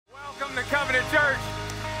Covenant Church.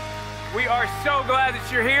 We are so glad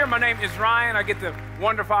that you're here. My name is Ryan. I get the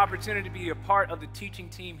wonderful opportunity to be a part of the teaching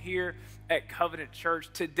team here at Covenant Church.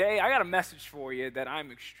 Today, I got a message for you that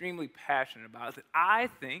I'm extremely passionate about, that I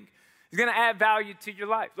think is going to add value to your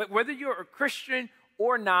life. Like, whether you're a Christian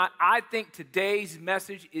or not, I think today's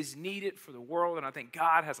message is needed for the world, and I think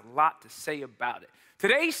God has a lot to say about it.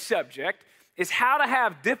 Today's subject is how to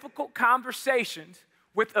have difficult conversations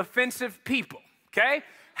with offensive people, okay?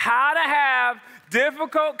 How to have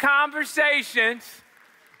difficult conversations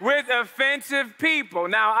with offensive people.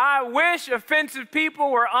 Now, I wish offensive people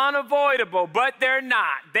were unavoidable, but they're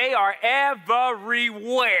not. They are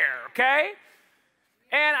everywhere, okay?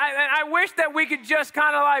 And I wish that we could just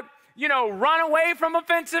kind of like, run away from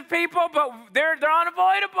offensive people, but they're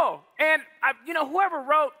unavoidable. And, whoever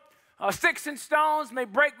wrote Sticks and Stones may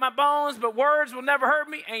break my bones, but words will never hurt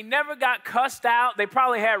me, ain't never got cussed out. They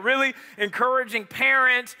probably had really encouraging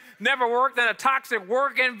parents, never worked in a toxic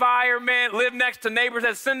work environment, lived next to neighbors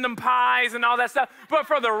that send them pies and all that stuff. But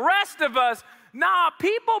for the rest of us,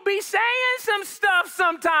 people be saying some stuff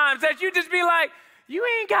sometimes that you just be like, you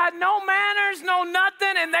ain't got no manners, no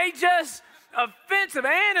nothing, and they just offensive.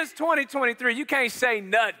 And it's 2023, you can't say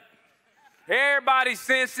nothing. Everybody's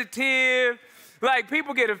sensitive. Like,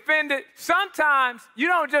 people get offended. Sometimes you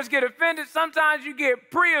don't just get offended, sometimes you get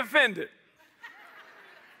pre-offended.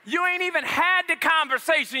 You ain't even had the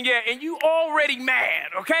conversation yet, and you already mad,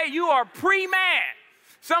 okay? You are pre-mad.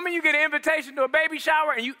 Some of you get an invitation to a baby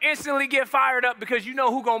shower, and you instantly get fired up because you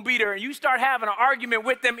know who's gonna be there, and you start having an argument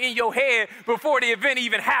with them in your head before the event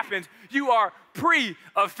even happens. You are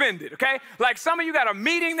pre-offended, okay? Like, some of you got a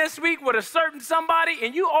meeting this week with a certain somebody,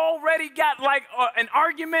 and you already got like an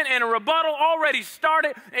argument and a rebuttal already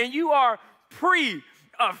started, and you are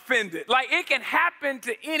pre-offended. Like, it can happen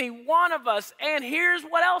to any one of us. And here's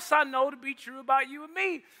what else I know to be true about you and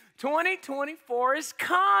me. 2024 is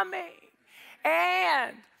coming,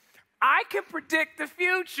 and I can predict the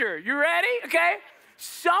future. You ready? Okay?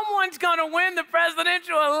 Someone's gonna win the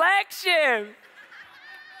presidential election.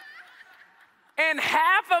 And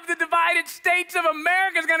half of the divided states of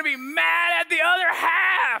America is going to be mad at the other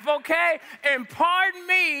half, okay? And pardon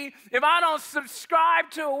me if I don't subscribe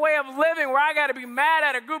to a way of living where I got to be mad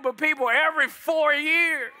at a group of people every 4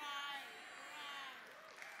 years.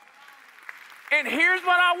 And here's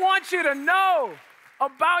what I want you to know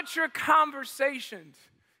about your conversations.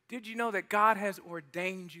 Did you know that God has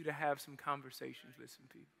ordained you to have some conversations with some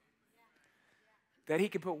people? That he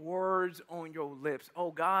can put words on your lips.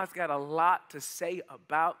 Oh, God's got a lot to say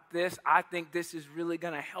about this. I think this is really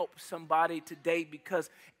going to help somebody today because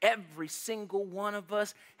every single one of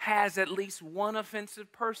us has at least one offensive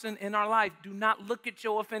person in our life. Do not look at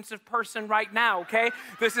your offensive person right now, okay?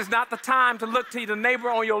 This is not the time to look to the neighbor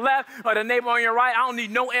on your left or the neighbor on your right. I don't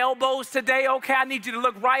need no elbows today, okay? I need you to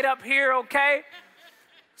look right up here, okay?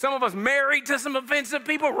 Some of us married to some offensive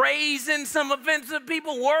people, raising some offensive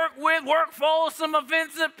people, work for some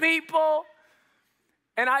offensive people.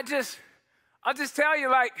 And I'll just tell you,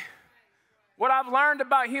 like, what I've learned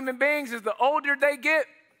about human beings is the older they get,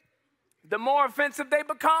 the more offensive they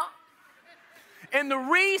become. And the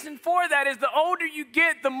reason for that is the older you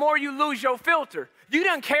get, the more you lose your filter. You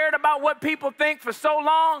done cared about what people think for so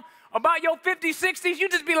long. About your 50s, 60s, you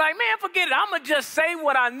just be like, man, forget it. I'm going to just say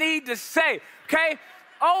what I need to say, okay?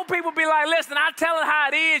 Old people be like, listen, I tell it how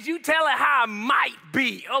it is, you tell it how it might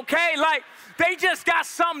be, okay? Like, they just got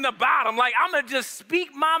something about them. Like, I'm going to just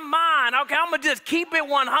speak my mind, okay? I'm going to just keep it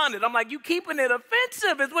 100. I'm like, you keeping it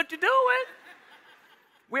offensive is what you're doing.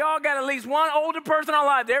 We all got at least one older person in our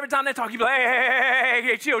life. Every time they talk, you be like,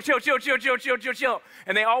 hey, chill.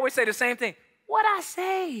 And they always say the same thing. What I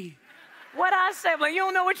say? What I say? I'm like, you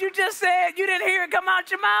don't know what you just said? You didn't hear it come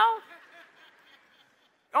out your mouth?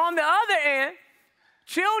 On the other end,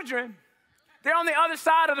 children, they're on the other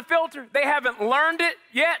side of the filter. They haven't learned it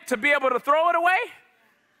yet to be able to throw it away.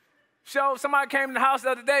 So somebody came to the house the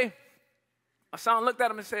other day. My son looked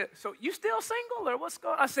at him and said, so you still single or what's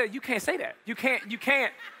going on? I said, you can't say that. You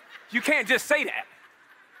can't just say that.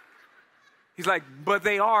 He's like, but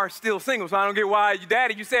they are still single, so I don't get why,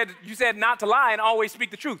 Daddy, you said not to lie and always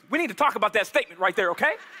speak the truth. We need to talk about that statement right there,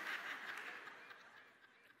 okay?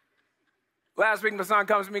 Last week, my son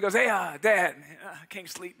comes to me and goes, hey, Dad, I can't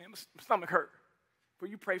sleep, man. My stomach hurt. Will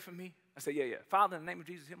you pray for me? I said, yeah. Father, in the name of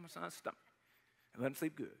Jesus, heal my son's stomach. And let him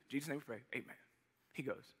sleep good. In Jesus' name we pray. Amen. He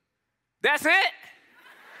goes, that's it?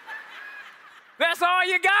 That's all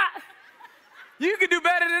you got? You can do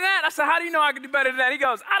better than that. I said, how do you know I can do better than that? He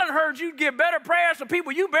goes, I done heard you give better prayers for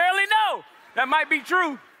people you barely know. That might be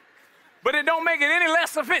true, but it don't make it any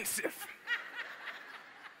less offensive.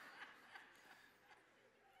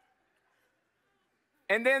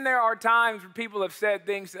 And then there are times where people have said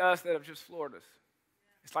things to us that have just floored us.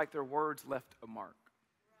 It's like their words left a mark.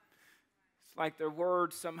 It's like their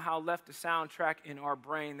words somehow left a soundtrack in our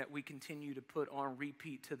brain that we continue to put on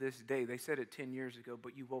repeat to this day. They said it 10 years ago,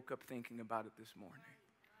 but you woke up thinking about it this morning.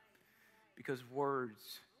 Because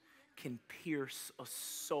words can pierce a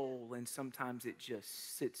soul, and sometimes it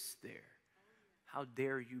just sits there. How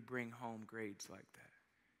dare you bring home grades like that?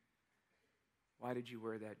 Why did you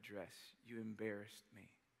wear that dress? You embarrassed me.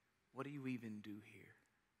 What do you even do here?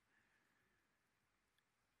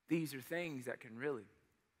 These are things that can really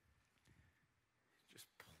just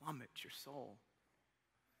plummet your soul.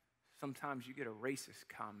 Sometimes you get a racist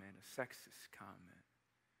comment, a sexist comment.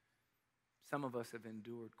 Some of us have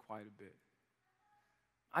endured quite a bit.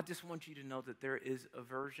 I just want you to know that there is a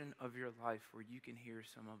version of your life where you can hear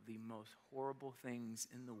some of the most horrible things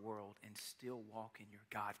in the world and still walk in your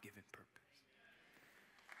God-given purpose.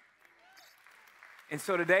 And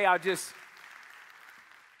so today I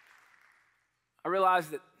realize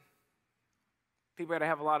that people got to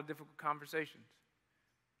have a lot of difficult conversations.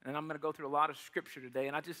 And I'm going to go through a lot of scripture today,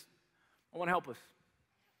 and I want to help us.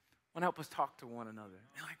 I want to help us talk to one another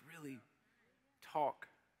and really talk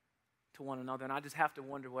to one another. And I just have to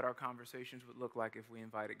wonder what our conversations would look like if we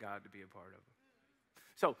invited God to be a part of them.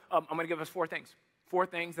 So I'm going to give us 4 things. 4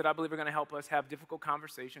 things that I believe are going to help us have difficult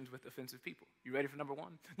conversations with offensive people. You ready for number 1?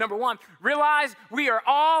 Number 1, realize we are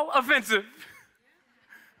all offensive.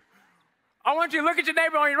 I want you to look at your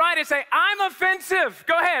neighbor on your right and say, I'm offensive.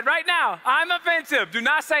 Go ahead, right now. I'm offensive. Do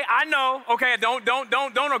not say, I know. Okay,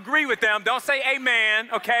 don't agree with them. Don't say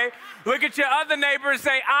amen, okay? Look at your other neighbor and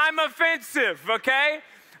say, I'm offensive, okay?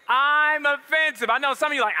 I'm offensive. I know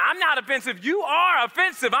some of you are like, I'm not offensive. You are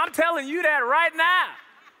offensive. I'm telling you that right now.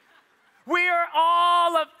 We are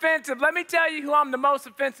all offensive. Let me tell you who I'm the most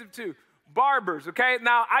offensive to. Barbers, okay?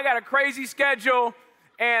 Now, I got a crazy schedule,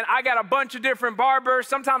 and I got a bunch of different barbers.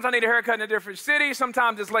 Sometimes I need a haircut in a different city.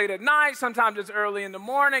 Sometimes it's late at night. Sometimes it's early in the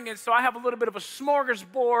morning. And so I have a little bit of a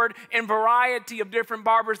smorgasbord and variety of different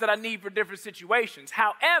barbers that I need for different situations.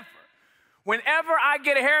 However, whenever I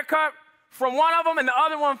get a haircut from one of them and the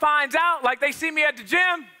other one finds out, like they see me at the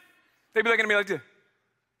gym, they be looking at me like this.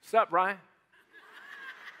 What's up, Ryan?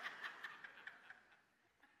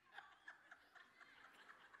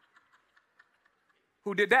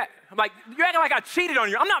 Who did that? I'm like, you acting like I cheated on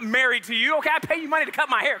you. I'm not married to you, okay? I pay you money to cut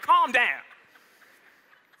my hair. Calm down.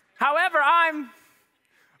 However, I'm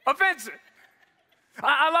offensive.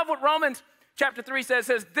 I love what Romans chapter 3 says. It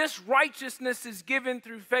says, this righteousness is given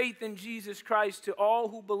through faith in Jesus Christ to all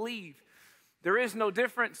who believe. There is no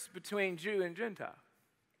difference between Jew and Gentile.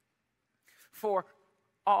 For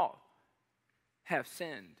all have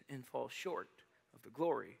sinned and fall short of the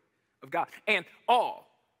glory of God. And all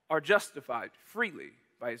are justified freely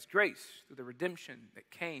by his grace through the redemption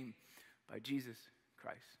that came by Jesus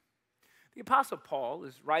Christ. The Apostle Paul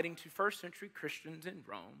is writing to first century Christians in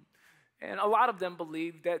Rome, and a lot of them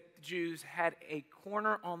believed that Jews had a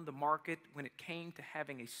corner on the market when it came to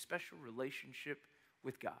having a special relationship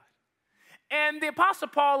with God. And the Apostle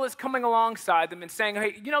Paul is coming alongside them and saying,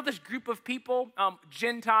 hey, you know this group of people,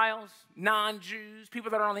 Gentiles, non-Jews,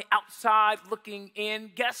 people that are on the outside looking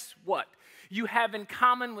in, guess what? You have in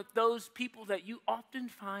common with those people that you often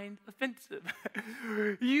find offensive.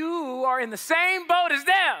 You are in the same boat as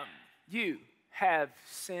them. You have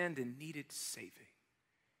sinned and needed saving.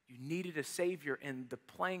 You needed a Savior, and the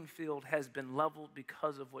playing field has been leveled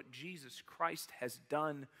because of what Jesus Christ has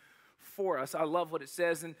done for us. I love what it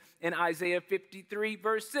says in Isaiah 53,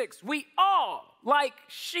 verse 6. We all, like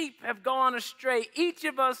sheep, have gone astray. Each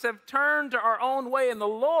of us have turned to our own way, and the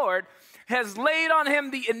Lord has laid on him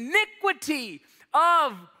the iniquity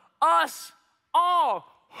of us all.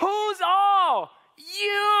 Who's all?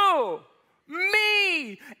 You,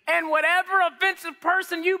 me, and whatever offensive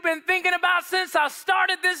person you've been thinking about since I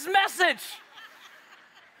started this message.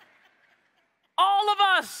 All of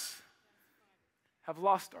us have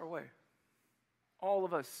lost our way. All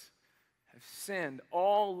of us have sinned.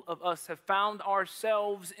 All of us have found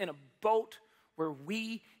ourselves in a boat where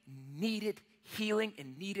we needed healing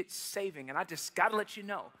and needed saving. And I just got to let you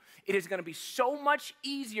know, it is going to be so much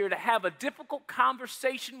easier to have a difficult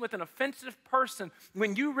conversation with an offensive person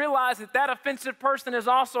when you realize that that offensive person is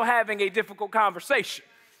also having a difficult conversation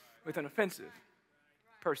with an offensive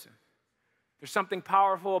person. There's something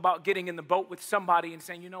powerful about getting in the boat with somebody and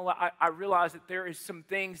saying, you know what, I realize that there is some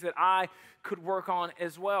things that I could work on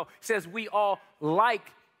as well. It says we all like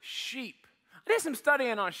sheep. I did some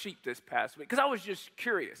studying on sheep this past week because I was just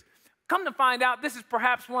curious. Come to find out, this is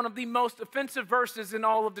perhaps one of the most offensive verses in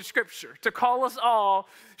all of the scripture, to call us all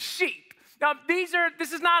sheep. Now,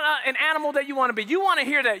 this is not an animal that you want to be. You want to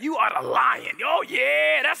hear that. You are a lion. Oh,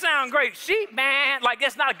 yeah, that sounds great. Sheep, man, like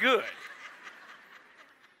that's not good.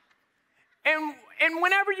 And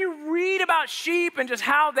whenever you read about sheep and just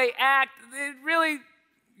how they act,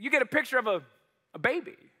 you get a picture of a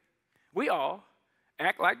baby. We all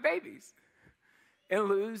act like babies and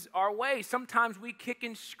lose our way. Sometimes we kick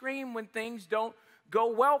and scream when things don't go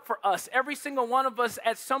well for us. Every single one of us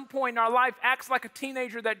at some point in our life acts like a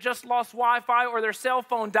teenager that just lost Wi-Fi or their cell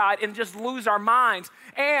phone died and just lose our minds.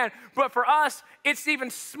 But for us, it's even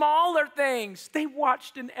smaller things. They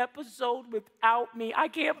watched an episode without me. I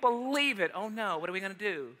can't believe it. Oh no, what are we gonna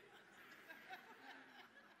do?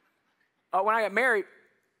 When I got married,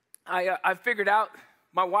 I figured out,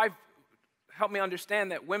 my wife helped me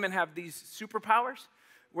understand that women have these superpowers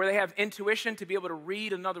where they have intuition to be able to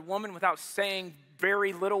read another woman without saying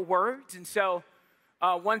very little words. And so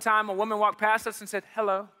one time a woman walked past us and said,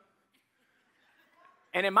 hello.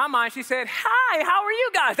 And in my mind, she said, hi, how are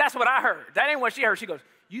you guys? That's what I heard. That ain't what she heard. She goes,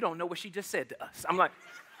 you don't know what she just said to us. I'm like,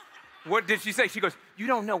 what did she say? She goes, you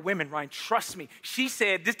don't know women, Ryan. Trust me. She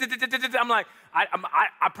said this. I'm like,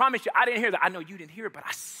 I promise you, I didn't hear that. I know you didn't hear it, but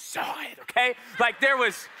I saw it, okay? Like there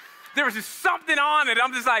was just something on it.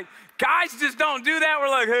 I'm just like, guys just don't do that. We're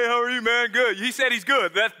like, hey, how are you, man? Good. He said he's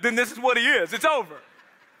good. Then this is what he is. It's over.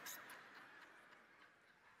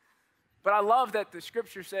 But I love that the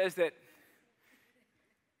scripture says that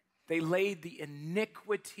they laid the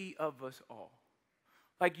iniquity of us all.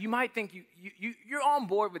 Like you might think you're on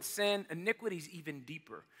board with sin. Iniquity is even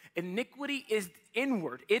deeper. Iniquity is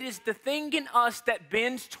inward. It is the thing in us that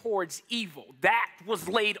bends towards evil. That was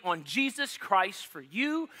laid on Jesus Christ for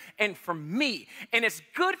you and for me. And it's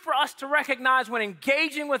good for us to recognize when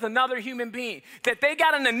engaging with another human being that they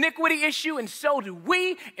got an iniquity issue and so do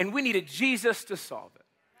we, and we needed Jesus to solve it.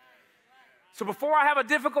 So before I have a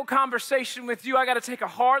difficult conversation with you, I got to take a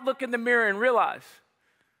hard look in the mirror and realize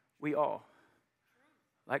we all,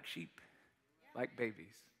 like sheep, like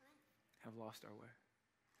babies, have lost our way.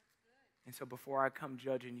 And so before I come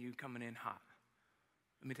judging you coming in hot,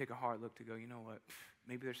 let me take a hard look to go, you know what?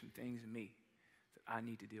 Maybe there's some things in me that I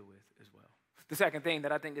need to deal with as well. The second thing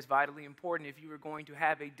that I think is vitally important if you are going to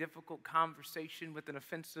have a difficult conversation with an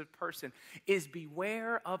offensive person is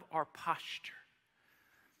beware of our posture.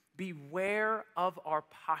 Beware of our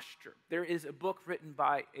posture. There is a book written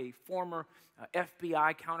by a former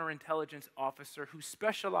FBI counterintelligence officer who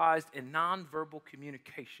specialized in nonverbal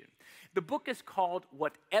communication. The book is called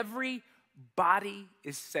What Every Body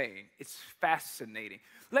is Saying. It's fascinating.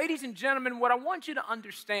 Ladies and gentlemen, what I want you to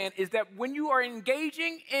understand is that when you are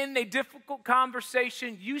engaging in a difficult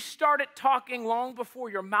conversation, you started talking long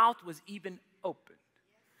before your mouth was even open.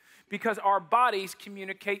 Because our bodies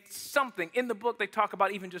communicate something. In the book, they talk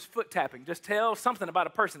about even just foot tapping. Just tell something about a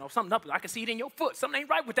person or something up. I can see it in your foot. Something ain't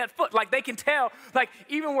right with that foot. Like they can tell, like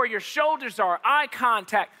even where your shoulders are, eye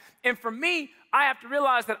contact. And for me, I have to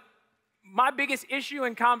realize that my biggest issue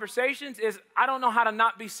in conversations is I don't know how to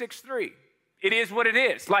not be 6'3". It is what it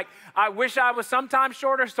is. Like I wish I was sometimes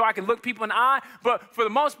shorter so I could look people in the eye. But for the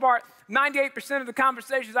most part, 98% of the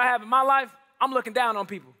conversations I have in my life, I'm looking down on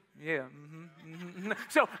people. Yeah,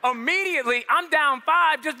 So immediately, I'm down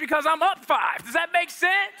 5 just because I'm up 5. Does that make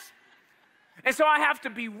sense? And so I have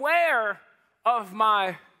to beware of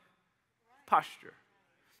my posture.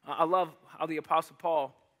 I love how the Apostle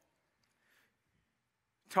Paul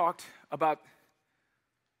talked about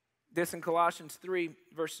this in Colossians 3,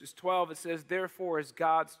 verses 12. It says, therefore, as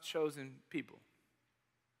God's chosen people.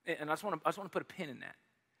 And I just want to put a pin in that.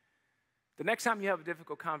 The next time you have a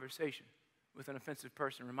difficult conversation with an offensive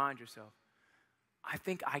person, remind yourself, I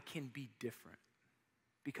think I can be different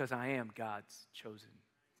because I am God's chosen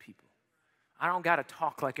people. I don't got to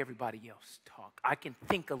talk like everybody else talk. I can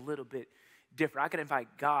think a little bit different. I can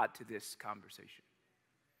invite God to this conversation.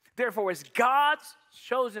 Therefore, as God's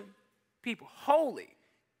chosen people, holy,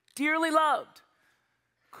 dearly loved,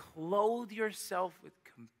 clothe yourself with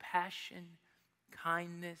compassion,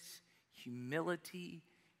 kindness, humility,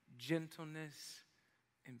 gentleness,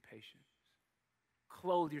 and patience.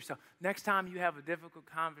 Clothe yourself. Next time you have a difficult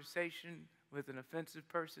conversation with an offensive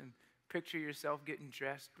person, picture yourself getting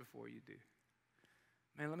dressed before you do.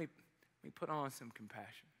 Man, let me put on some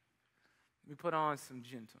compassion. Let me put on some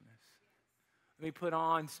gentleness. Let me put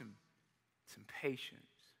on some patience.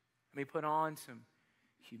 Let me put on some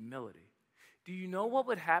humility. Do you know what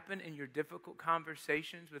would happen in your difficult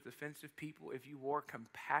conversations with offensive people if you wore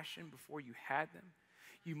compassion before you had them?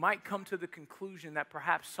 you might come to the conclusion that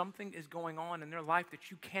perhaps something is going on in their life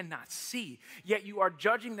that you cannot see, yet you are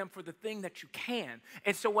judging them for the thing that you can.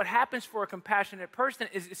 And so what happens for a compassionate person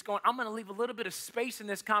is it's going, I'm going to leave a little bit of space in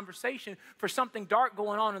this conversation for something dark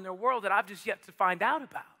going on in their world that I've just yet to find out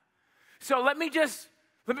about. So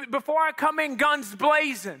before I come in guns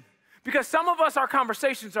blazing, because some of us, our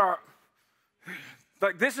conversations are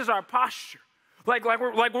like, this is our posture. Like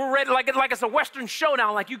we're ready, like it's a Western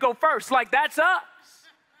showdown, like you go first, like that's us.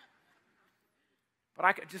 But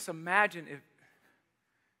I could just imagine if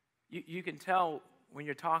you can tell when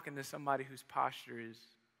you're talking to somebody whose posture is,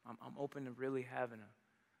 I'm open to really having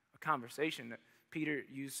a conversation. That Peter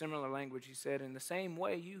used similar language. He said, in the same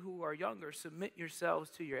way, you who are younger, submit yourselves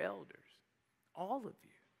to your elders. All of you,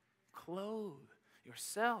 clothe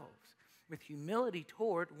yourselves with humility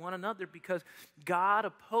toward one another, because God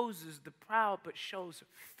opposes the proud but shows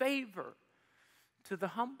favor to the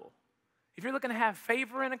humble. If you're looking to have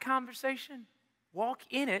favor in a conversation, walk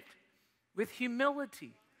in it with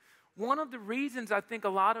humility. One of the reasons I think a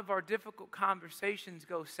lot of our difficult conversations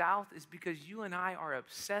go south is because you and I are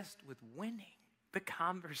obsessed with winning the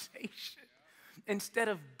conversation instead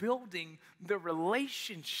of building the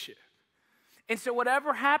relationship. And so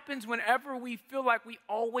whatever happens, whenever we feel like we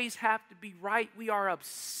always have to be right, we are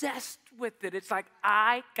obsessed with it. It's like,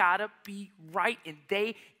 I gotta be right and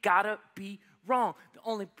they gotta be wrong. The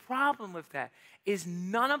only problem with that is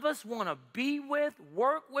none of us want to be with,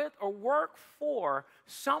 or work for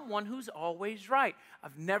someone who's always right.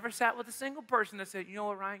 I've never sat with a single person that said, you know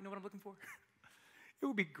what, Ryan, you know what I'm looking for? It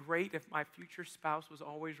would be great if my future spouse was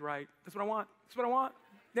always right. That's what I want. That's what I want.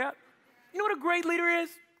 Yeah. You know what a great leader is?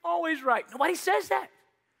 Always right. Nobody says that.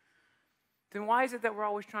 Then why is it that we're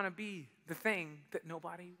always trying to be the thing that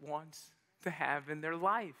nobody wants to have in their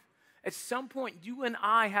life? At some point, you and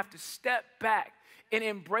I have to step back and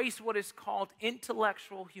embrace what is called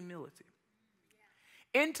intellectual humility.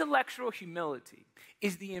 Intellectual humility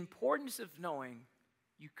is the importance of knowing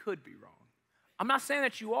you could be wrong. I'm not saying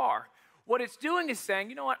that you are. What it's doing is saying,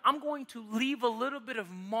 you know what, I'm going to leave a little bit of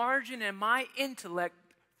margin in my intellect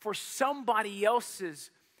for somebody else's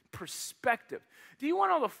perspective. Do you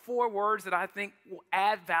want to know the 4 words that I think will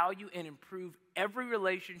add value and improve every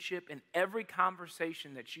relationship and every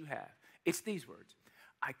conversation that you have? It's these words.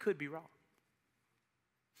 I could be wrong.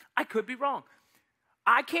 I could be wrong.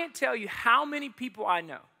 I can't tell you how many people I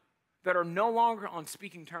know that are no longer on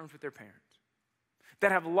speaking terms with their parents,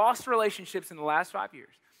 that have lost relationships in the last 5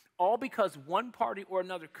 years, all because one party or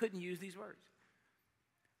another couldn't use these words.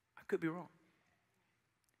 I could be wrong.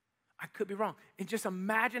 I could be wrong. And just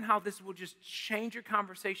imagine how this will just change your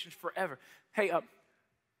conversations forever. Hey,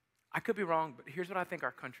 I could be wrong, but here's what I think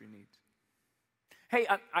our country needs. Hey,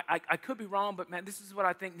 I could be wrong, but man, this is what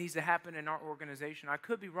I think needs to happen in our organization. I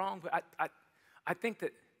could be wrong, but I think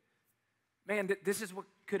that, man, this is what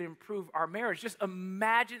could improve our marriage. Just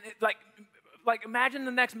imagine it, like imagine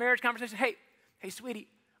the next marriage conversation. Hey, sweetie,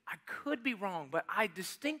 I could be wrong, but I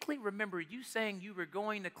distinctly remember you saying you were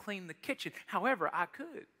going to clean the kitchen. However, I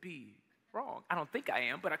could be wrong. I don't think I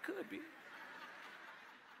am, but I could be.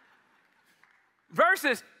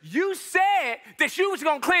 Versus, you said that you was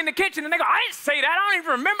going to clean the kitchen, and they go, I didn't say that. I don't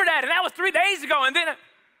even remember that, and that was 3 days ago, and then,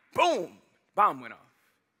 boom, bomb went off.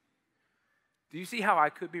 Do you see how I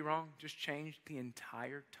could be wrong just changed the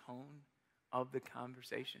entire tone of the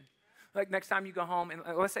conversation? Like next time you go home, and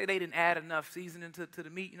let's say they didn't add enough seasoning to the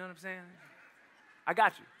meat, you know what I'm saying? I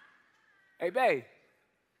got you. Hey, babe,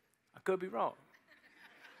 I could be wrong.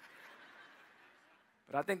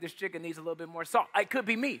 But I think this chicken needs a little bit more salt. It could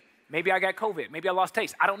be me. Maybe I got COVID. Maybe I lost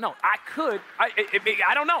taste. I don't know. I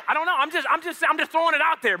don't know. I'm just throwing it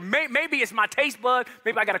out there. Maybe it's my taste bud.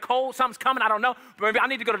 Maybe I got a cold. Something's coming. I don't know. Maybe I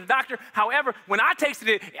need to go to the doctor. However, when I tasted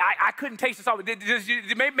it, I couldn't taste the salt.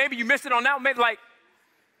 Maybe you missed it on that one. Maybe like,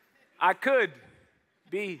 I could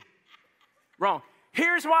be wrong.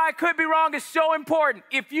 Here's why I could be wrong is so important.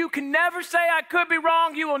 If you can never say I could be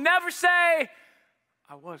wrong, you will never say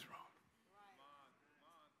I was wrong.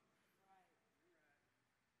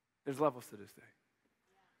 There's levels to this thing.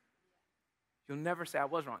 You'll never say I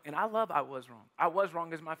was wrong. And I love I was wrong. I was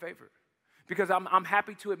wrong is my favorite. Because I'm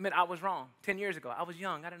happy to admit I was wrong. 10 years ago, I was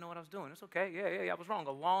young. I didn't know what I was doing. It's okay. Yeah, I was wrong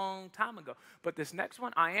a long time ago. But this next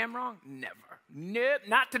one, I am wrong? Never. Nope,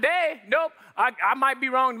 not today. Nope. I might be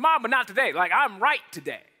wrong tomorrow, but not today. Like, I'm right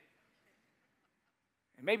today.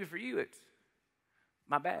 And maybe for you, it's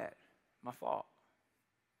my bad, my fault.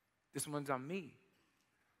 This one's on me.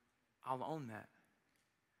 I'll own that.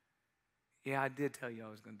 Yeah, I did tell you I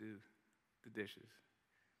was going to do the dishes.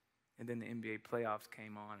 And then the NBA playoffs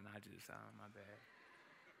came on, and I just, my bad.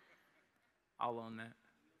 I'll own that.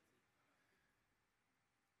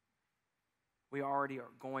 We already are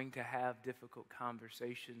going to have difficult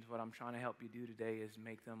conversations. What I'm trying to help you do today is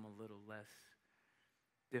make them a little less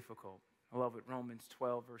difficult. I love what Romans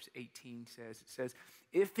 12, verse 18 says. It says,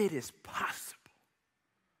 if it is possible,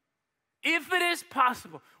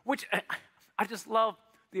 which I just love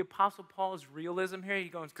the Apostle Paul's realism here. He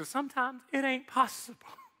goes, because sometimes it ain't possible.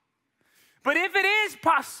 But if it is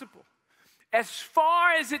possible, as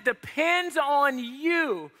far as it depends on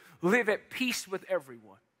you, live at peace with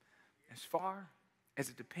everyone. As far as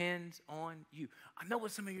it depends on you. I know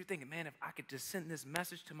what some of you are thinking, man, if I could just send this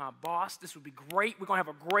message to my boss, this would be great. We're going to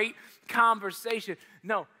have a great conversation.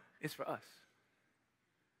 No, it's for us.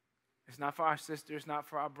 It's not for our sister. It's not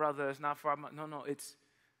for our brother. It's not for our mother. No, it's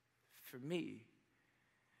for me.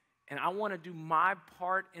 And I want to do my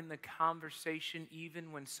part in the conversation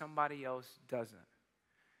even when somebody else doesn't.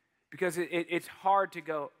 Because it's hard to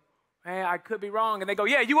go, hey, I could be wrong. And they go,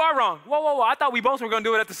 yeah, you are wrong. Whoa. I thought we both were going to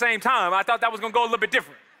do it at the same time. I thought that was going to go a little bit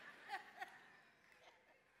different.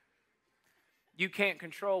 You can't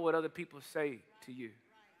control what other people say to you.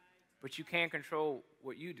 But you can control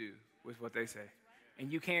what you do with what they say.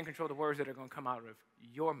 And you can control the words that are going to come out of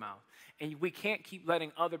your mouth. And we can't keep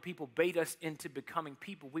letting other people bait us into becoming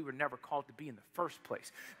people we were never called to be in the first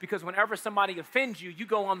place. Because whenever somebody offends you, you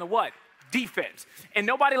go on the what? Defense. And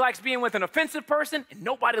nobody likes being with an offensive person, and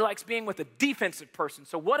nobody likes being with a defensive person.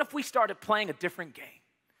 So what if we started playing a different game?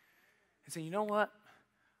 And say, you know what?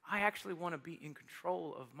 I actually want to be in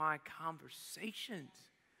control of my conversations.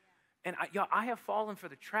 And I have fallen for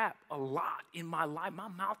the trap a lot in my life. My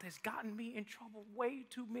mouth has gotten me in trouble way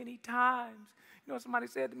too many times. You know, somebody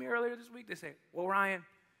said to me earlier this week, they said, well, Ryan,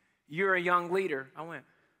 you're a young leader. I went,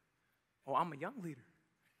 oh, I'm a young leader.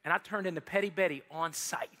 And I turned into Petty Betty on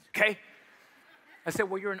sight, okay? I said,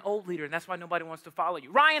 well, you're an old leader, and that's why nobody wants to follow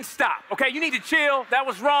you. Ryan, stop, okay? You need to chill. That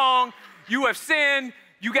was wrong. You have sinned.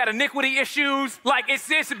 You got iniquity issues. Like, it's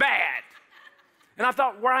this bad. And I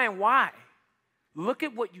thought, Ryan, why? Look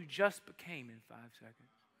at what you just became in 5 seconds.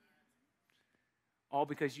 All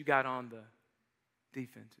because you got on the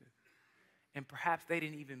defensive. And perhaps they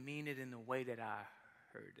didn't even mean it in the way that I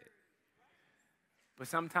heard it. But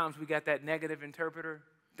sometimes we got that negative interpreter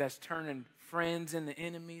that's turning friends into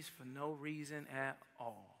enemies for no reason at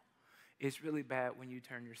all. It's really bad when you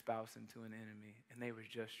turn your spouse into an enemy and they were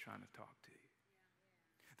just trying to talk to you.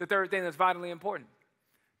 The third thing that's vitally important,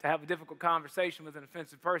 to have a difficult conversation with an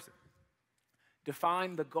offensive person.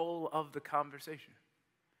 Define the goal of the conversation.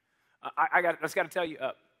 I just got to tell you,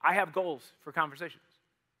 I have goals for conversations.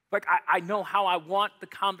 Like, I know how I want the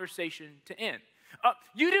conversation to end.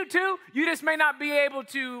 You do too. You just may not be able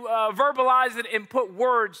to verbalize it and put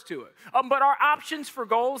words to it. But our options for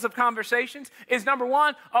goals of conversations is, number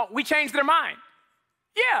one, we change their mind.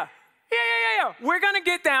 Yeah. We're going to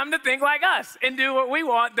get them to think like us and do what we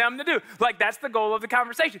want them to do. Like, that's the goal of the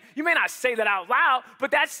conversation. You may not say that out loud,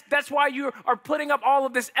 but that's why you are putting up all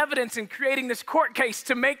of this evidence and creating this court case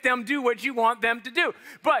to make them do what you want them to do.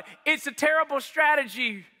 But it's a terrible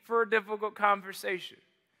strategy for a difficult conversation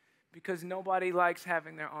because nobody likes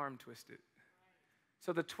having their arm twisted.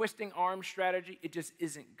 So the twisting arm strategy, it just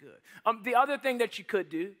isn't good. The other thing that you could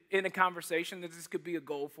do in a conversation, that this could be a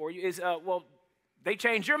goal for you, is, they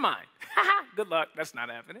change your mind. Good luck. That's not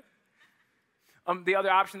happening. The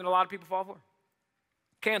other option that a lot of people fall for,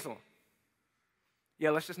 cancel them.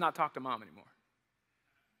 Yeah, let's just not talk to mom anymore.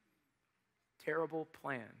 Terrible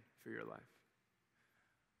plan for your life.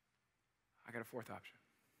 I got a fourth option.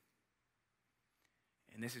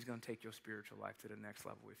 And this is going to take your spiritual life to the next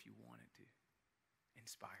level if you want it to.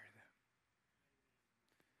 Inspire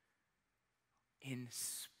them.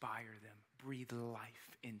 Inspire them. Breathe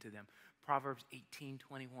life into them. Proverbs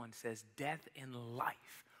 18:21 says, death and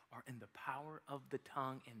life are in the power of the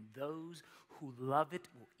tongue, and those who love it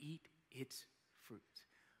will eat its fruits.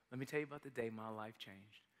 Let me tell you about the day my life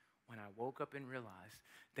changed. When I woke up and realized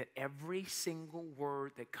that every single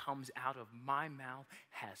word that comes out of my mouth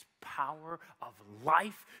has power of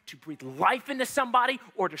life to breathe life into somebody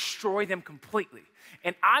or destroy them completely.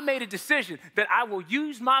 And I made a decision that I will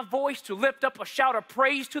use my voice to lift up a shout of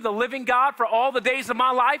praise to the living God for all the days of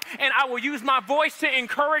my life, and I will use my voice to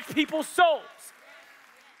encourage people's souls.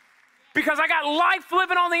 Because I got life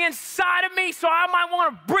living on the inside of me, so I might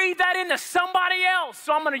want to breathe that into somebody else.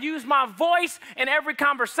 So I'm going to use my voice in every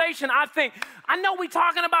conversation. I know we're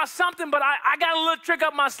talking about something, but I got a little trick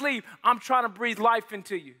up my sleeve. I'm trying to breathe life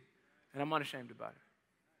into you, and I'm unashamed about it.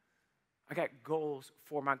 I got goals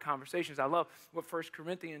for my conversations. I love what 1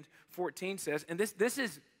 Corinthians 14 says, and this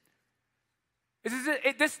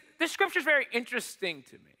scripture is very interesting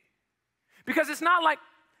to me because it's not like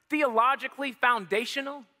theologically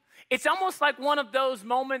foundational. It's almost like one of those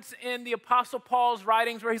moments in the Apostle Paul's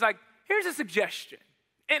writings where he's like, here's a suggestion.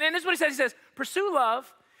 And this is what he says. He says, pursue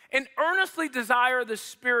love and earnestly desire the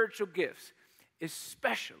spiritual gifts,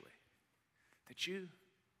 especially that you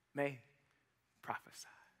may prophesy.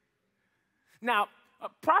 Now,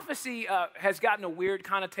 prophecy has gotten a weird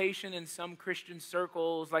connotation in some Christian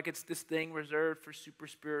circles, like it's this thing reserved for super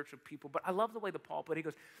spiritual people. But I love the way the Paul put it. He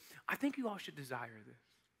goes, I think you all should desire this.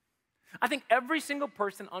 I think every single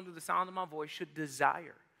person under the sound of my voice should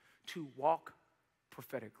desire to walk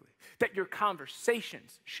prophetically, that your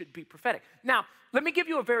conversations should be prophetic. Now, let me give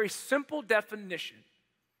you a very simple definition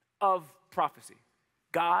of prophecy.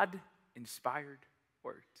 God-inspired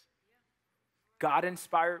words.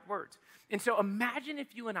 God-inspired words. And so imagine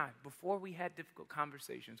if you and I, before we had difficult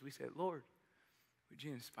conversations, we said, Lord, would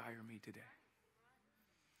you inspire me today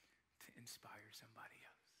to inspire somebody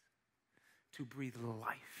else, to breathe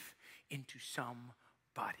life into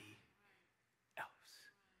somebody else.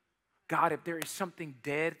 God, if there is something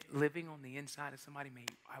dead living on the inside of somebody, may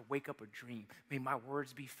I wake up a dream. May my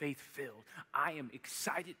words be faith-filled. I am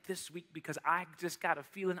excited this week because I just got a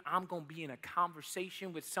feeling I'm going to be in a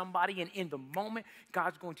conversation with somebody, and in the moment,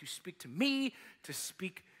 God's going to speak to me to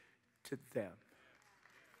speak to them.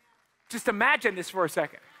 Just imagine this for a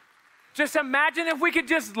second. Just imagine if we could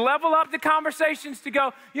just level up the conversations to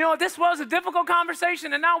go, you know, this was a difficult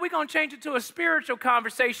conversation, and now we're going to change it to a spiritual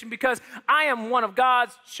conversation because I am one of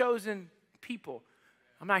God's chosen people.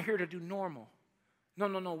 I'm not here to do normal.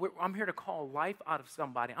 No. I'm here to call life out of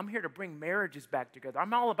somebody. I'm here to bring marriages back together.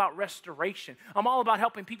 I'm all about restoration. I'm all about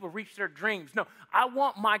helping people reach their dreams. No, I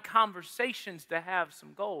want my conversations to have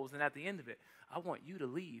some goals, and at the end of it, I want you to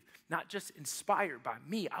leave not just inspired by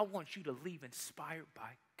me. I want you to leave inspired by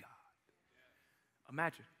God.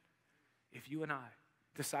 Imagine if you and I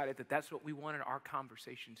decided that that's what we wanted our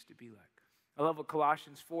conversations to be like. I love what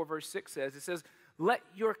Colossians 4 verse 6 says. It says, let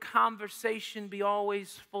your conversation be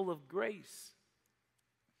always full of grace,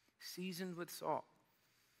 seasoned with salt,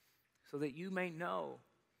 so that you may know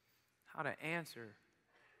how to answer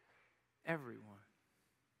everyone.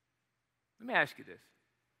 Let me ask you this.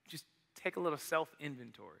 Just take a little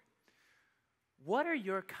self-inventory. What are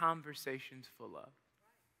your conversations full of?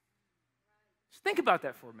 Just think about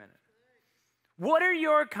that for a minute. What are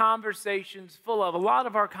your conversations full of? A lot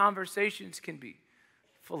of our conversations can be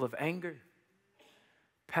full of anger,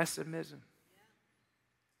 pessimism,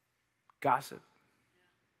 gossip.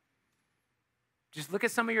 Just look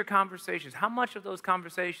at some of your conversations. How much of those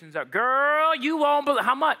conversations are, girl, you won't believe,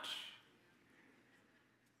 how much?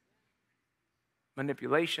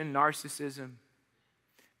 Manipulation, narcissism,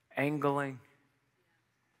 angling,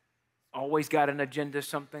 always got an agenda,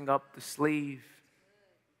 something up the sleeve.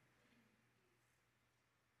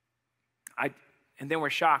 And then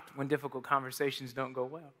we're shocked when difficult conversations don't go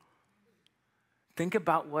well. Think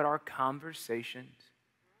about what our conversations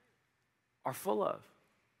are full of.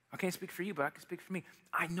 I can't speak for you, but I can speak for me.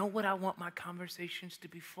 I know what I want my conversations to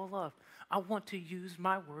be full of. I want to use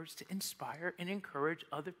my words to inspire and encourage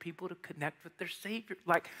other people to connect with their Savior.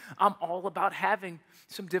 Like, I'm all about having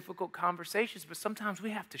some difficult conversations, but sometimes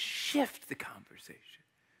we have to shift the conversation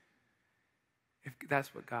if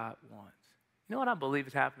that's what God wants. You know what I believe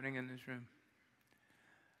is happening in this room?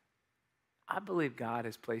 I believe God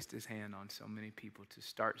has placed his hand on so many people to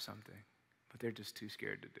start something, but they're just too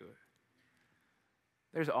scared to do it.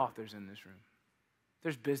 There's authors in this room.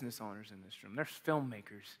 There's business owners in this room. There's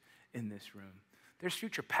filmmakers in this room. There's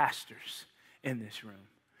future pastors in this room.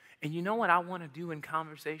 And you know what I want to do in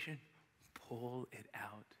conversation? Pull it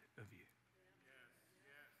out of you.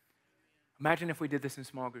 Imagine if we did this in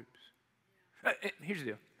small groups. Here's the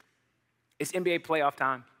deal. It's NBA playoff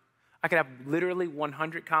time. I could have literally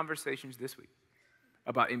 100 conversations this week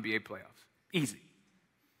about NBA playoffs. Easy.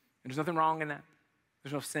 And there's nothing wrong in that.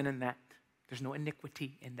 There's no sin in that. There's no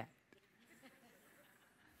iniquity in that.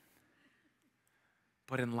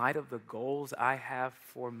 But in light of the goals I have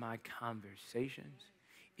for my conversations,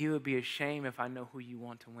 it would be a shame if I know who you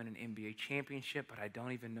want to win an NBA championship, but I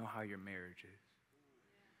don't even know how your marriage is.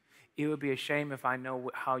 It would be a shame if I know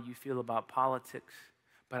how you feel about politics,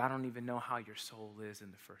 but I don't even know how your soul is in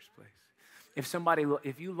the first place.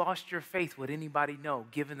 If you lost your faith, would anybody know,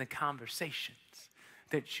 given the conversations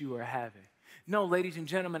that you are having? No, ladies and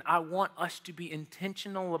gentlemen, I want us to be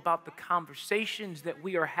intentional about the conversations that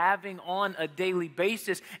we are having on a daily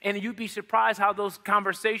basis. And you'd be surprised how those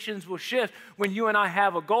conversations will shift when you and I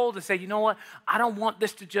have a goal to say, you know what? I don't want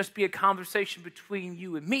this to just be a conversation between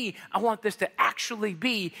you and me. I want this to actually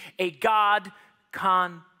be a God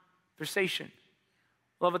conversation.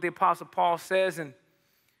 Love what the Apostle Paul says in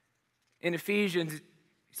Ephesians.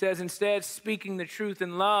 He says, instead, speaking the truth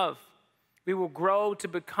in love, we will grow to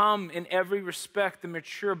become in every respect the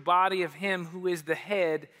mature body of him who is the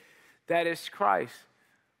head, that is Christ.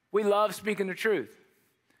 We love speaking the truth.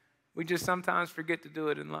 We just sometimes forget to do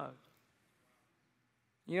it in love.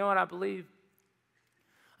 You know what I believe?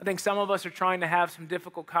 I think some of us are trying to have some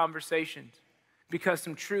difficult conversations because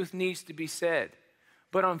some truth needs to be said.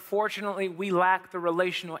 But unfortunately, we lack the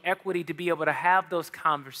relational equity to be able to have those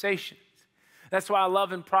conversations. That's why I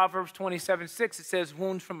love in Proverbs 27:6, it says,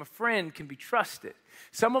 wounds from a friend can be trusted.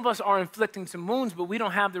 Some of us are inflicting some wounds, but we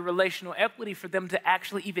don't have the relational equity for them to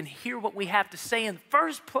actually even hear what we have to say in the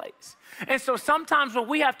first place. And so sometimes what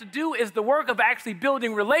we have to do is the work of actually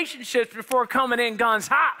building relationships before coming in guns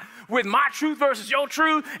hot with my truth versus your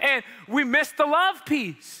truth, and we miss the love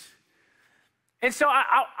piece. And so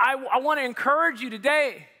I want to encourage you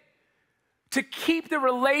today to keep the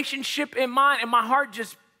relationship in mind, and my heart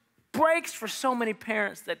just breaks for so many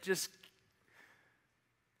parents that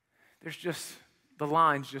the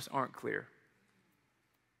lines just aren't clear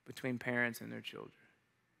between parents and their children.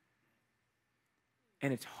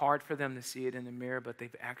 And it's hard for them to see it in the mirror, but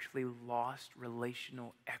they've actually lost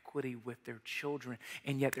relational equity with their children,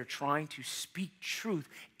 and yet they're trying to speak truth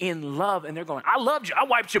in love, and they're going, I loved you, I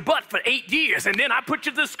wiped your butt for 8 years, and then I put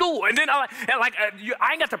you to school, and then I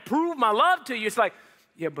ain't got to prove my love to you. It's like,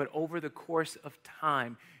 yeah, but over the course of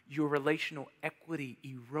time, your relational equity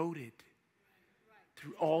eroded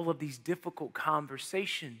through all of these difficult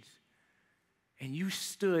conversations. And you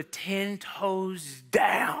stood 10 toes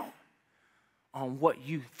down on what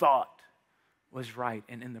you thought was right.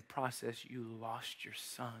 And in the process, you lost your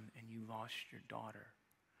son and you lost your daughter.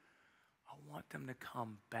 I want them to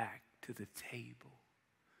come back to the table,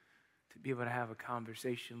 to be able to have a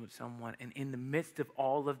conversation with someone. And in the midst of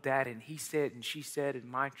all of that, and he said and she said, and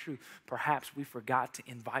my truth, perhaps we forgot to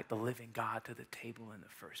invite the living God to the table in the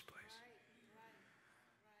first place.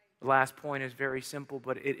 The last point is very simple,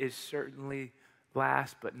 but it is certainly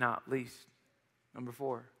last but not least. Number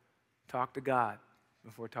 4, talk to God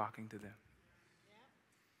before talking to them.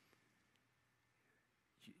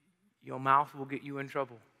 Your mouth will get you in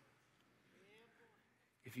trouble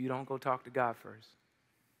if you don't go talk to God first.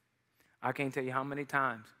 I can't tell you how many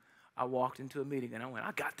times I walked into a meeting and I went,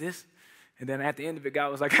 I got this. And then at the end of it,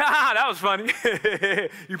 God was like, ha, that was funny.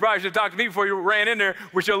 You probably should have talked to me before you ran in there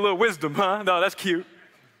with your little wisdom, huh? No, that's cute.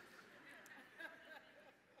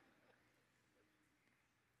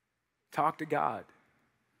 Talk to God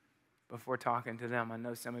before talking to them. I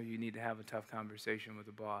know some of you need to have a tough conversation with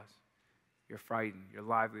the boss. You're frightened. Your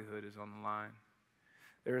livelihood is on the line.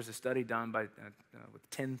 There was a study done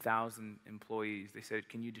with 10,000 employees. They said,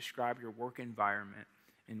 can you describe your work environment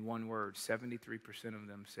in one word? 73% of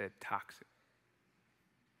them said toxic.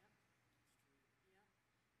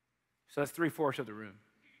 So that's 3/4 of the room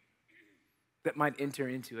that might enter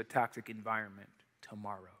into a toxic environment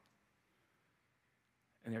tomorrow.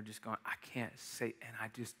 And they're just going, I can't say, and I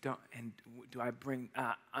just don't, and do I bring,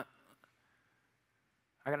 I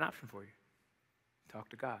got an option for you. Talk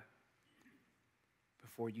to God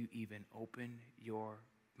before you even open your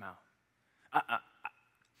mouth.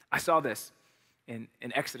 I saw this in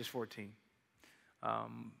Exodus 14. A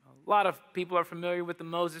lot of people are familiar with the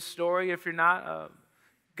Moses story. If you're not,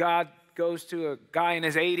 God goes to a guy in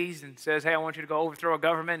his 80s and says, hey, I want you to go overthrow a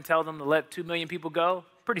government and tell them to let 2 million people go.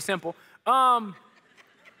 Pretty simple.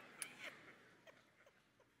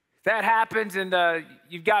 That happens, and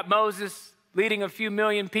you've got Moses leading a few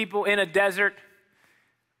million people in a desert.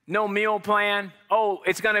 No meal plan. Oh,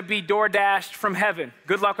 it's going to be DoorDashed from heaven.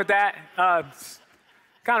 Good luck with that. It's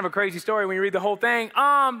kind of a crazy story when you read the whole thing.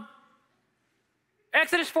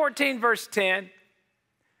 Exodus 14, verse 10.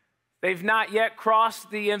 They've not yet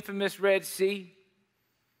crossed the infamous Red Sea.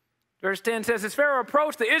 Verse 10 says, as Pharaoh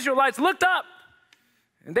approached, the Israelites looked up,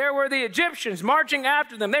 and there were the Egyptians marching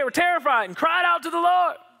after them. They were terrified and cried out to the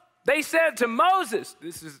Lord. They said to Moses,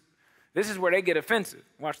 this is where they get offensive.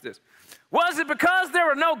 Watch this. Was it because there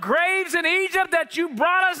were no graves in Egypt that you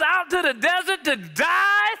brought us out to the desert to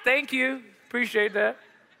die? Thank you. Appreciate that.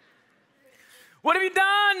 What have you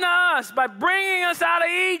done to us by bringing us out of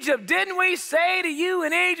Egypt? Didn't we say to you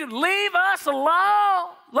in Egypt, leave us alone?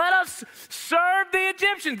 Let us serve the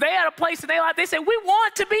Egyptians. They had a place in their life. They said, we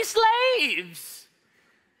want to be slaves.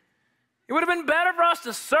 It would have been better for us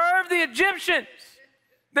to serve the Egyptians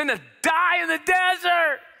than to die in the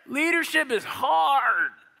desert. Leadership is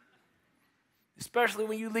hard, especially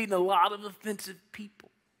when you're leading a lot of offensive people.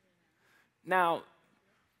 Now,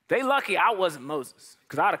 they lucky I wasn't Moses,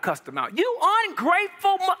 because I'd have cussed them out. You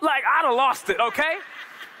ungrateful, like I'd have lost it, okay?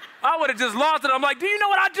 I would have just lost it. I'm like, do you know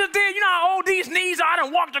what I just did? You know how old these knees are? I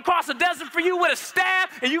done walked across the desert for you with a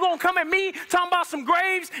staff, and you going to come at me talking about some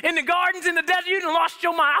graves in the gardens in the desert? You done lost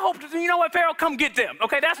your mind. I hope, you know what, Pharaoh, come get them.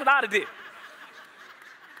 Okay, that's what I'd have did.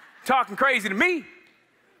 Talking crazy to me.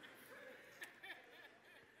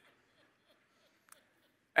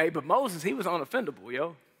 Hey, but Moses, he was unoffendable,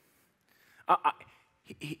 yo.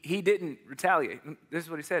 He didn't retaliate. This is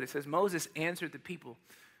what he said. It says, Moses answered the people,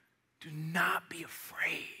 do not be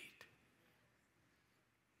afraid.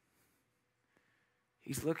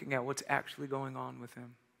 He's looking at what's actually going on with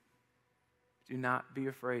him. Do not be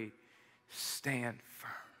afraid. Stand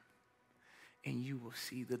firm. And you will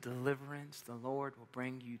see the deliverance the Lord will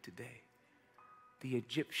bring you today. The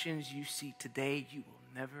Egyptians you see today, you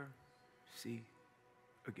will never see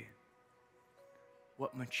again.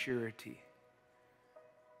 What maturity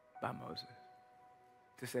by Moses.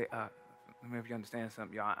 To say, let me if you understand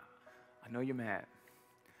something, y'all. I know you're mad,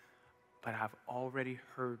 but I've already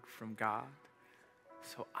heard from God,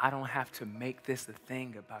 so I don't have to make this a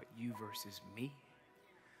thing about you versus me.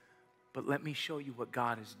 But let me show you what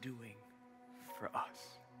God is doing for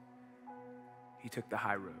us. He took the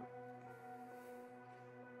high road.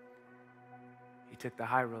 He took the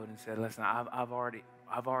high road and said, listen, I've already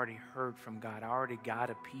heard from God. I already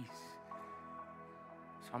got a peace.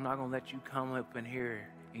 So I'm not going to let you come up in here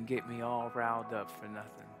and get me all riled up for nothing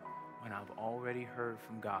when I've already heard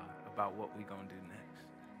from God about what we're going to do next.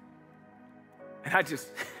 And I just,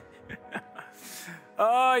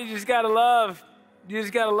 you just got to love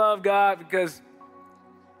God, because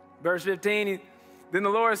verse 15, then the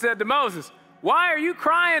Lord said to Moses, why are you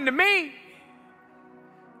crying to me?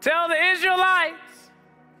 Tell the Israelites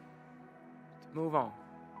to move on.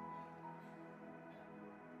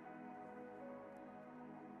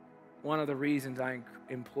 One of the reasons I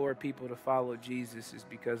implore people to follow Jesus is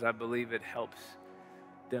because I believe it helps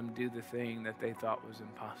them do the thing that they thought was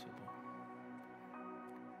impossible.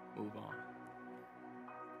 Move on.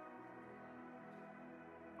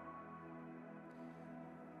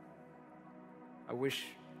 I wish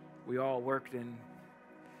we all worked in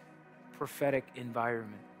prophetic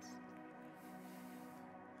environments.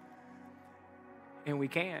 And we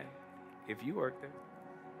can, if you work there.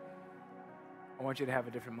 I want you to have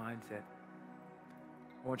a different mindset.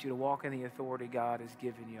 I want you to walk in the authority God has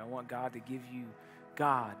given you. I want God to give you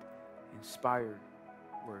God-inspired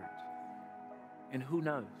words. And who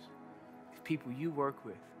knows, if people you work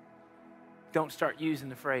with don't start using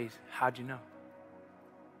the phrase, how'd you know?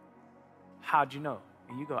 How'd you know?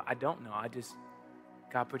 And you go, I don't know.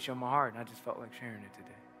 God put you on my heart, and I just felt like sharing it today.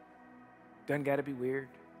 Doesn't got to be weird,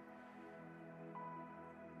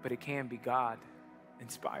 but it can be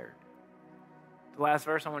God-inspired. The last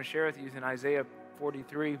verse I want to share with you is in Isaiah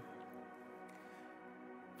 43,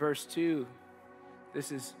 verse 2.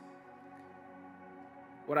 This is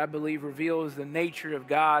what I believe reveals the nature of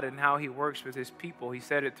God and how he works with his people. He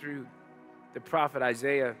said it through the prophet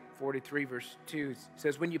Isaiah 43, verse 2. It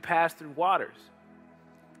says, when you pass through waters,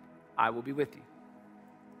 I will be with you.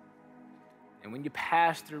 And when you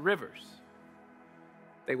pass through rivers,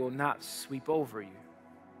 they will not sweep over you.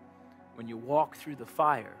 When you walk through the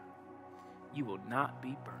fire, you will not be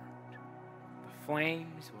burned. The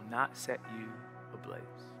flames will not set you ablaze.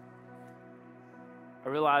 I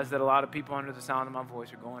realize that a lot of people under the sound of my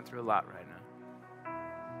voice are going through a lot right now.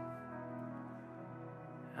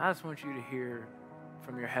 And I just want you to hear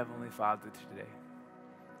from your Heavenly Father today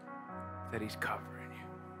that he's covering you,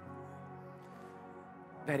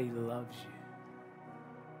 that he loves you.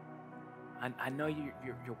 I know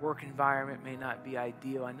your work environment may not be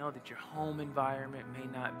ideal. I know that your home environment may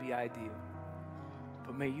not be ideal.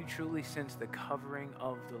 But may you truly sense the covering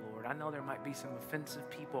of the Lord. I know there might be some offensive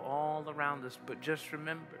people all around us, but just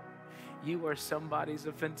remember, you are somebody's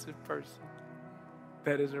offensive person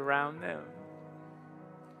that is around them.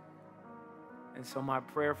 And so my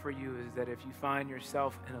prayer for you is that if you find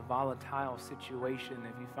yourself in a volatile situation,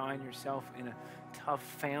 if you find yourself in a tough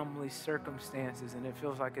family circumstances, and it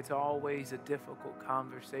feels like it's always a difficult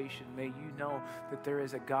conversation, may you know that there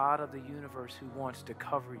is a God of the universe who wants to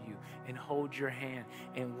cover you and hold your hand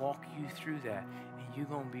and walk you through that, and you're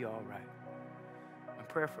going to be all right. My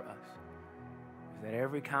prayer for us is that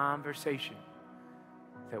every conversation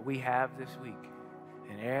that we have this week,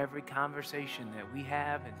 and every conversation that we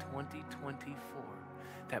have in 2024,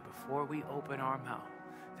 that before we open our mouth,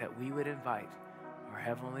 that we would invite our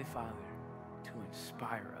Heavenly Father to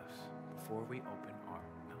inspire us before we open our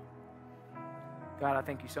mouth. God, I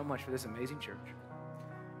thank you so much for this amazing church.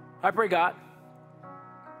 I pray, God,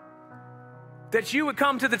 that you would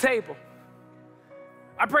come to the table.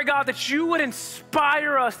 I pray, God, that you would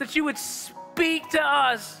inspire us, that you would speak to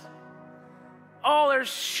us Oh, there's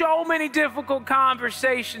so many difficult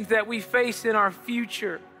conversations that we face in our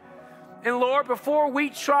future. And Lord, before we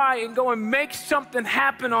try and go and make something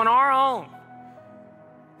happen on our own,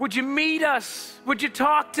 would you meet us? Would you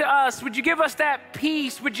talk to us? Would you give us that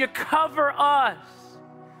peace? Would you cover us?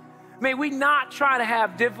 May we not try to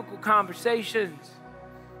have difficult conversations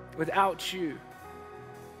without you.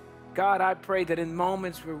 God, I pray that in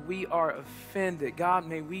moments where we are offended, God,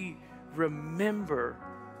 may we remember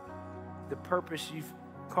the purpose you've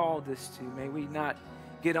called us to. May we not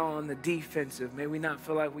get on the defensive. May we not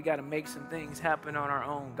feel like we got to make some things happen on our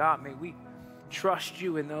own. God, may we trust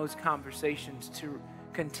you in those conversations to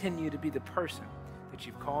continue to be the person that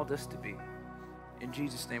you've called us to be. In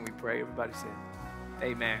Jesus' name we pray. Everybody say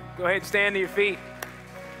amen. Go ahead and stand to your feet.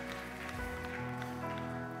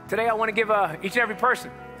 Today I want to give each and every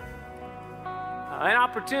person an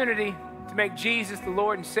opportunity to make Jesus the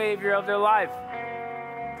Lord and Savior of their life.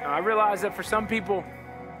 I realize that for some people,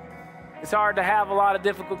 it's hard to have a lot of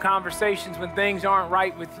difficult conversations when things aren't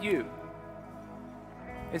right with you.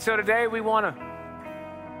 And so today we want to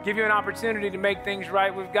give you an opportunity to make things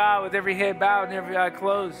right with God with every head bowed and every eye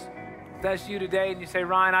closed. If that's you today and you say,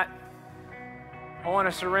 Ryan, I want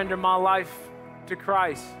to surrender my life to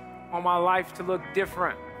Christ. I want my life to look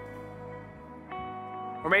different.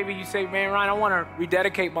 Or maybe you say, man, Ryan, I want to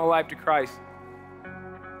rededicate my life to Christ.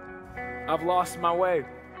 I've lost my way.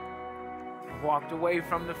 I've walked away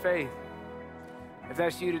from the faith. If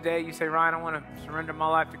that's you today, you say, Ryan, I want to surrender my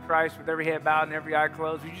life to Christ with every head bowed and every eye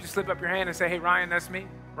closed. Would you just slip up your hand and say, hey, Ryan, that's me?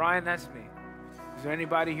 Ryan, that's me. Is there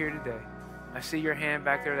anybody here today? I see your hand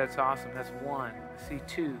back there. That's awesome. That's 1. I see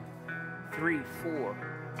 2, 3, 4,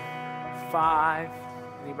 5.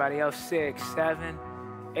 Anybody else? 6, 7,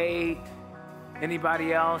 8.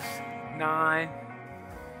 Anybody else? 9,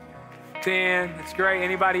 10. That's great.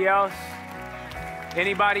 Anybody else?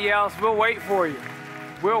 Anybody else? We'll wait for you.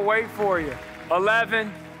 We'll wait for you.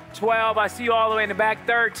 11, 12. I see you all the way in the back.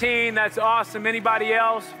 13. That's awesome. Anybody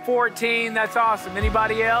else? 14. That's awesome.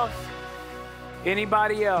 Anybody else?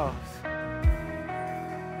 Anybody else?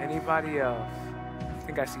 Anybody else? I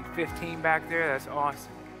think I see 15 back there. That's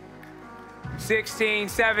awesome. 16,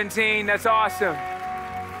 17. That's awesome.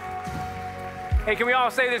 Hey, can we all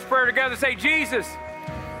say this prayer together? Say, Jesus,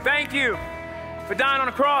 thank you for dying on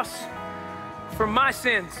the cross for my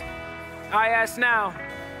sins. I ask now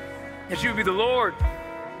that you be the Lord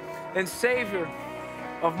and Savior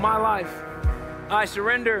of my life. I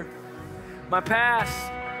surrender my past,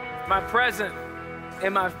 my present,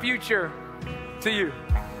 and my future to you.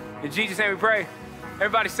 In Jesus' name we pray.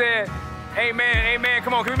 Everybody said, amen, amen.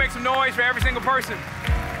 Come on, can we make some noise for every single person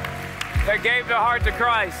that gave their heart to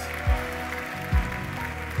Christ?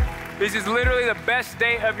 This is literally the best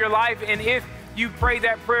day of your life, and if you prayed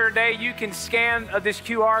that prayer today, you can scan this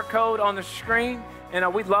QR code on the screen,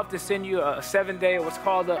 and we'd love to send you a 7-day, what's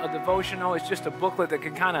called a devotional. It's just a booklet that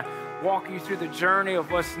can kind of walk you through the journey of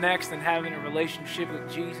what's next and having a relationship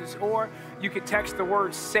with Jesus. Or you could text the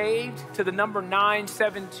word SAVED to the number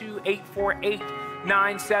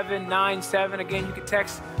 972-848-9797. Again, you could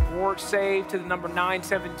text the word SAVED to the number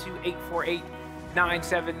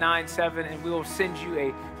 972-848-9797, and we will send you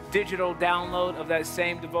a digital download of that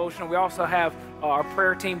same devotional. We also have our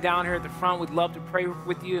prayer team down here at the front. We'd love to pray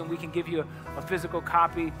with you, and we can give you a physical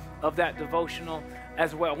copy of that devotional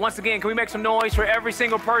as well. Once again, can we make some noise for every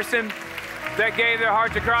single person that gave their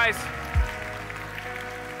heart to Christ?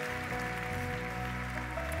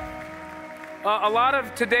 A lot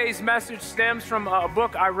of today's message stems from a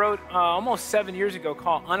book I wrote almost 7 years ago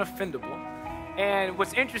called Unoffendable. And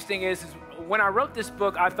what's interesting is when I wrote this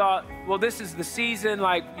book, I thought, well, this is the season,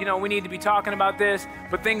 like, you know, we need to be talking about this,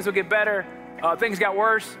 but things will get better. Things got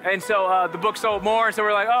worse, and so the book sold more, and so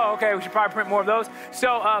we're like, oh, okay, we should probably print more of those.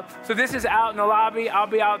 So this is out in the lobby. I'll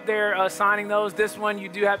be out there signing those. This one you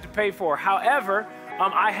do have to pay for. However,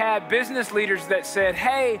 I had business leaders that said,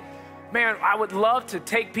 hey, man, I would love to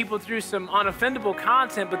take people through some unoffendable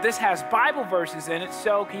content, but this has Bible verses in it,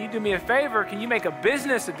 so can you do me a favor? Can you make a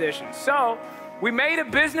business edition? So we made a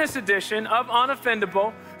business edition of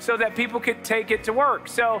Unoffendable so that people could take it to work.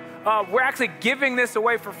 So we're actually giving this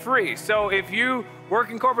away for free. So if you work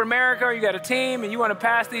in corporate America or you got a team and you want to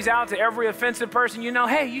pass these out to every offensive person you know,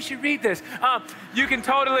 hey, you should read this. You can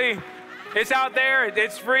totally, it's out there,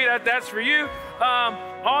 it's free, that's for you.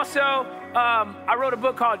 I wrote a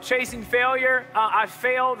book called Chasing Failure. I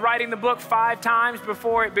failed writing the book 5 times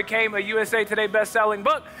before it became a USA Today best-selling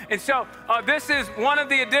book. And so this is one of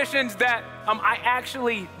the editions that I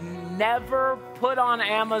actually never put on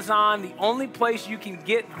Amazon. The only place you can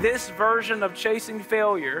get this version of Chasing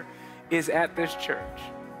Failure is at this church.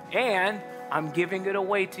 And I'm giving it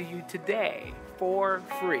away to you today for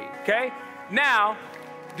free, okay? Now,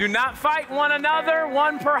 do not fight one another,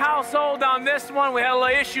 one per household on this one. We had a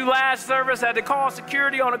little issue last service. I had to call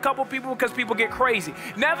security on a couple people because people get crazy.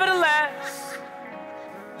 Nevertheless,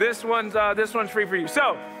 this one's free for you.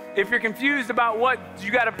 So, if you're confused about what you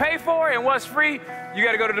got to pay for and what's free, you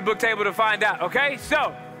got to go to the book table to find out, okay?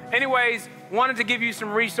 So, anyways, wanted to give you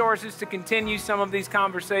some resources to continue some of these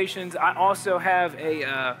conversations. I also have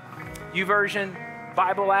a YouVersion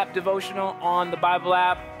Bible app devotional on the Bible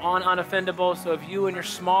app on Unoffendable. So if you and your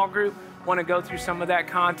small group want to go through some of that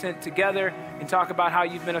content together and talk about how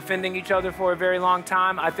you've been offending each other for a very long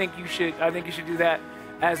time, I think you should do that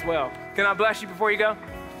as well. Can I bless you before you go?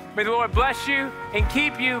 May the Lord bless you and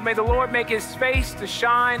keep you. May the Lord make his face to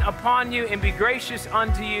shine upon you and be gracious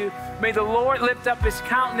unto you. May the Lord lift up his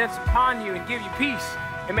countenance upon you and give you peace.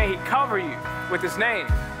 And may he cover you with his name.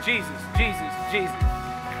 Jesus, Jesus, Jesus.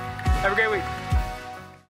 Have a great week.